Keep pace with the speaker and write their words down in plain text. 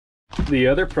The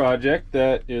other project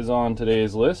that is on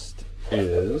today's list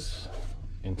is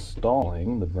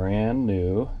installing the brand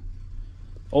new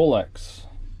Olex.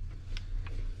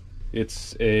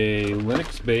 It's a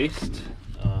Linux-based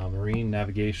marine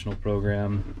navigational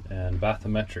program and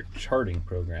bathymetric charting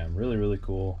program. Really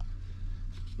cool.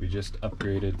 We just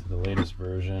upgraded to the latest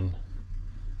version.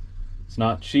 It's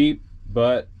not cheap,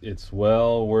 but it's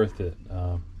well worth it.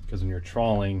 Because when you're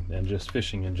trawling and just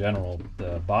fishing in general,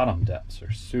 the bottom depths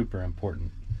are super important.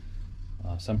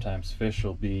 Sometimes fish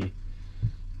will be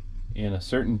in a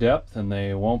certain depth and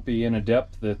they won't be in a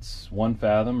depth that's 1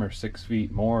 fathom or 6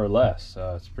 feet more or less.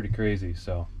 It's pretty crazy.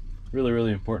 So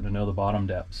really important to know the bottom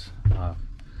depths.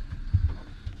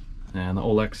 And the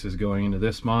Olex is going into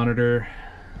this monitor,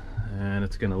 and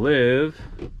it's going to live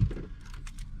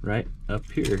right up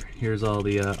here. Here's all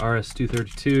the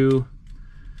RS-232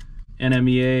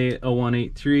 NMEA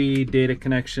 0183 data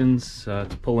connections.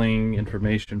 It's pulling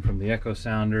information from the echo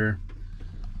sounder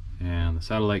and the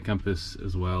satellite compass,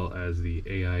 as well as the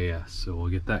AIS. So we'll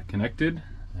get that connected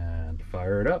and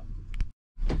fire it up.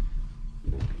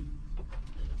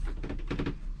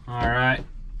 All right,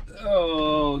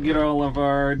 get all of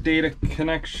our data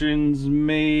connections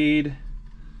made.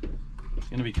 It's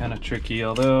gonna be kind of tricky,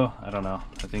 although I don't know.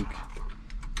 I think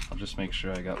I'll just make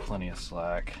sure I got plenty of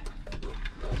slack.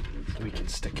 We can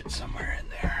stick it somewhere in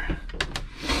there.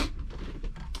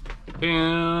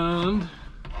 And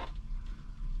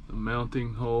the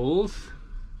mounting holes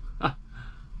are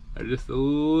just a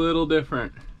little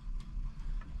different,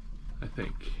 I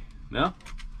think. No?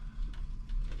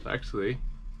 Actually,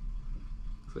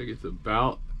 looks like it's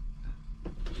about,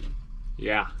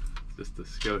 yeah, just a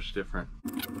skosh different.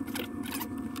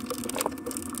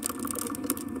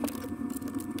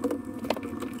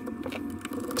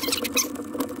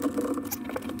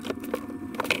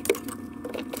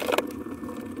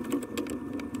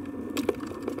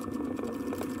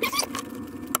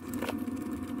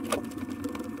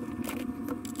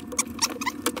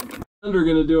 We're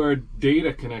gonna do our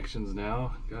data connections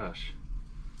now. Gosh,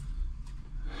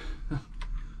 I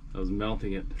was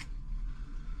melting it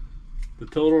the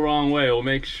total wrong way. We'll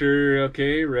make sure,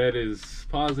 okay, red is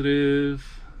positive,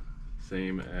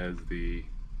 same as the,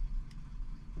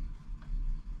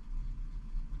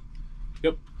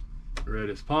 yep, red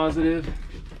is positive,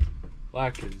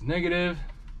 black is negative.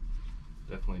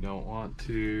 Definitely don't want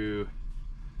to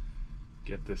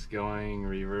get this going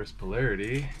reverse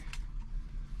polarity.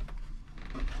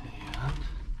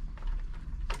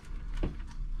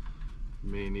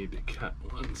 May need to cut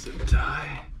one zip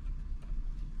tie.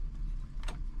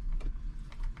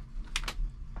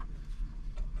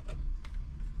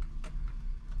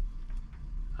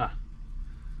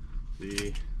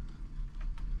 The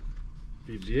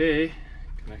VGA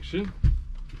connection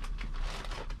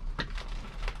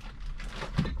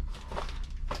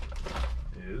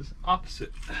is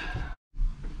opposite.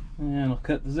 And we'll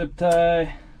cut the zip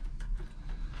tie.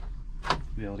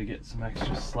 Be able to get some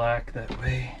extra slack that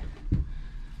way.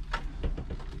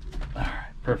 All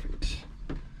right, perfect.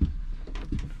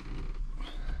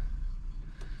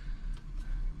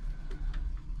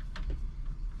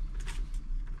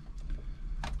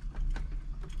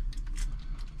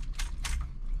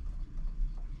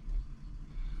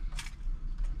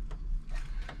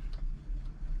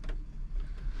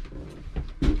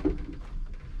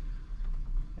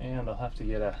 And I'll have to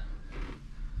get a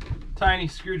tiny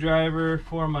screwdriver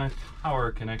for my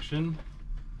power connection,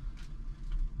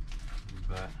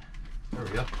 but there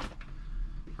we go.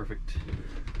 Perfect.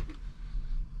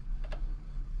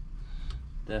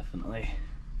 Definitely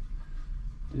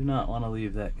do not want to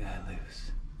leave that guy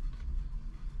loose.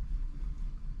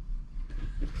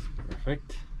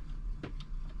 Perfect.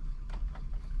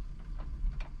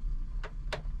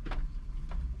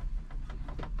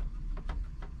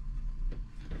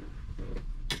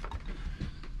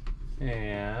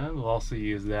 And we'll also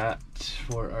use that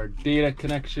for our data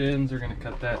connections. We're going to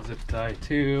cut that zip tie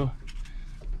too.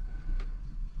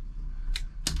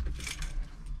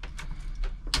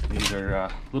 These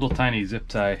are little tiny zip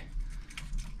tie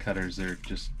cutters. They're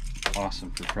just awesome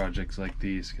for projects like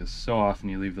these because so often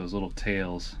you leave those little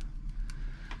tails.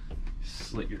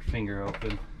 Slit your finger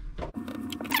open.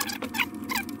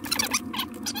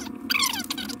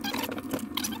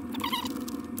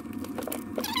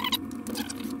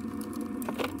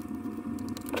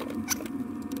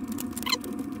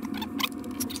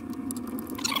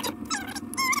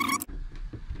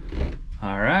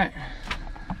 All right,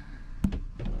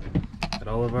 got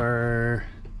all of our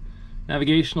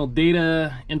navigational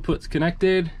data inputs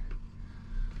connected.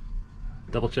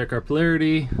 Double check our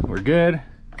polarity, we're good.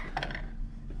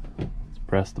 Let's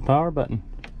press the power button.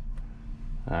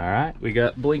 Alright, we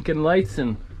got blinking lights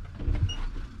and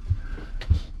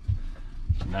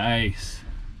nice.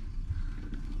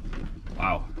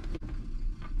 Wow.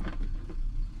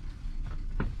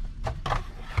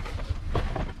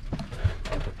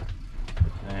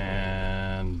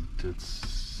 And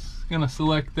it's gonna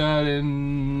select that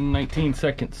in 19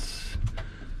 seconds.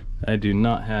 I do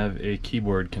not have a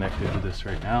keyboard connected to this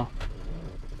right now.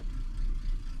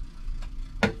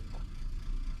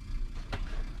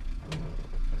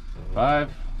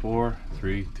 Five, 4,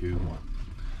 3, 2, 1.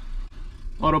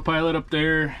 Autopilot up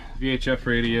there, VHF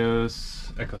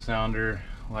radios, echo sounder.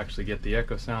 We'll actually get the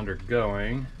echo sounder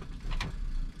going.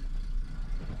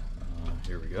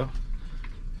 Here we go.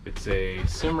 It's a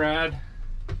Simrad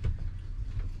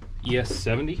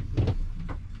ES70.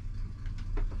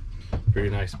 Very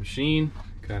nice machine,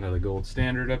 kind of the gold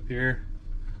standard up here.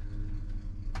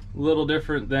 A little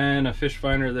different than a fish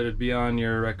finder that'd be on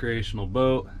your recreational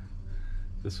boat.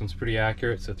 This one's pretty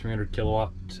accurate. It's a 300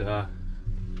 kilowatt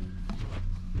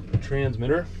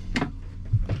transmitter,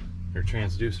 or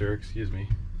transducer, excuse me.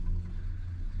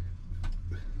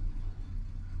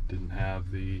 Didn't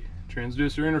have the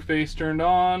transducer interface turned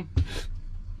on.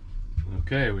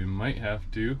 Okay, we might have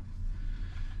to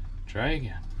try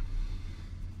again.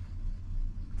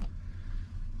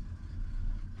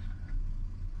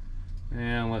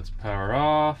 And let's power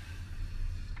off.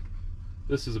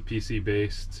 This is a PC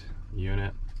based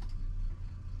unit.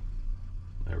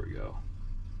 There we go.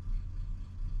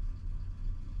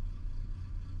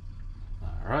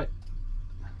 All right.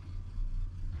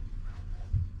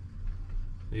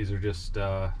 These are just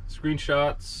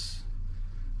screenshots.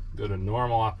 Go to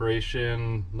normal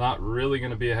operation. Not really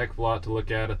going to be a heck of a lot to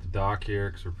look at the dock here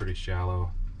because we're pretty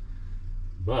shallow.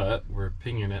 But we're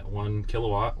pinging at 1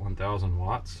 kilowatt, 1000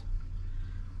 watts.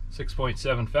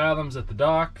 6.7 fathoms at the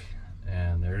dock,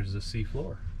 and there's the sea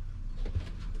floor.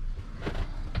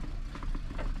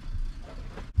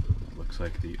 Looks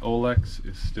like the Olex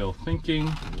is still thinking.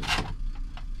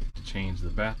 To change the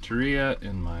bateria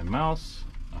in my mouse.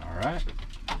 Alright.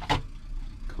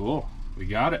 Cool. We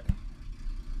got it.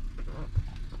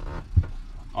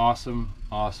 Awesome,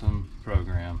 awesome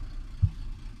program.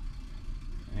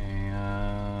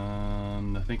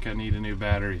 And I think I need a new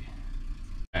battery.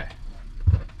 Okay.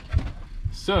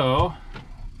 So,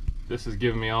 this is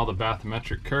giving me all the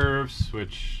bathymetric curves,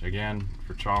 which again,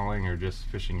 for trawling or just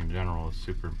fishing in general is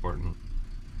super important.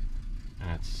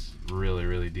 And it's really,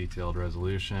 really detailed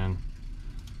resolution.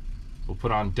 We'll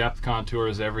put on depth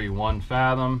contours every 1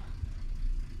 fathom.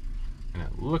 And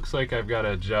it looks like I've got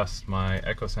to adjust my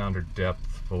echo sounder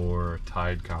depth for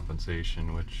tide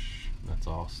compensation, which that's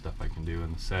all stuff I can do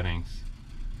in the settings.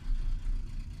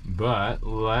 But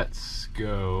let's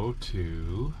go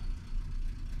to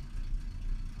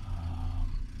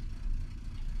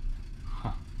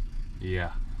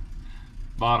yeah,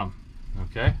 bottom.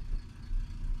 Okay.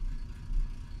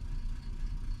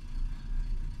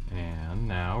 And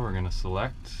now we're going to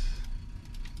select,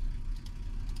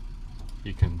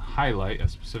 you can highlight a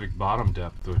specific bottom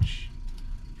depth, which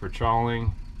for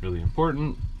trawling, really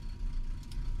important.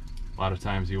 A lot of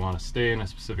times you want to stay in a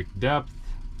specific depth.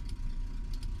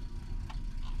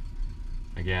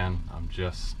 Again, I'm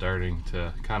just starting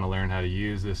to kind of learn how to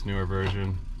use this newer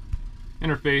version.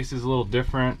 Interface is a little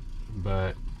different,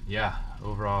 but yeah,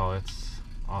 overall it's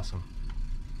awesome.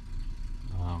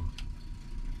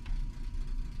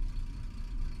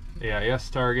 AIS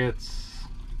targets,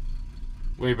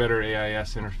 way better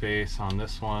AIS interface on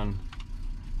this one.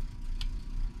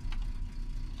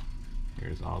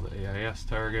 Here's all the AIS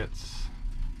targets.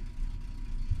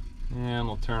 And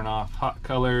we'll turn off hot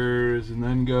colors and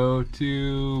then go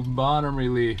to bottom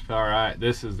relief. Alright,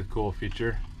 this is the cool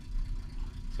feature.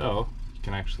 So, you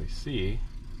can actually see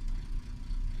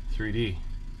 3D.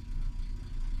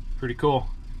 Pretty cool.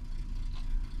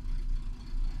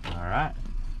 Alright.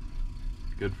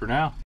 Good for now.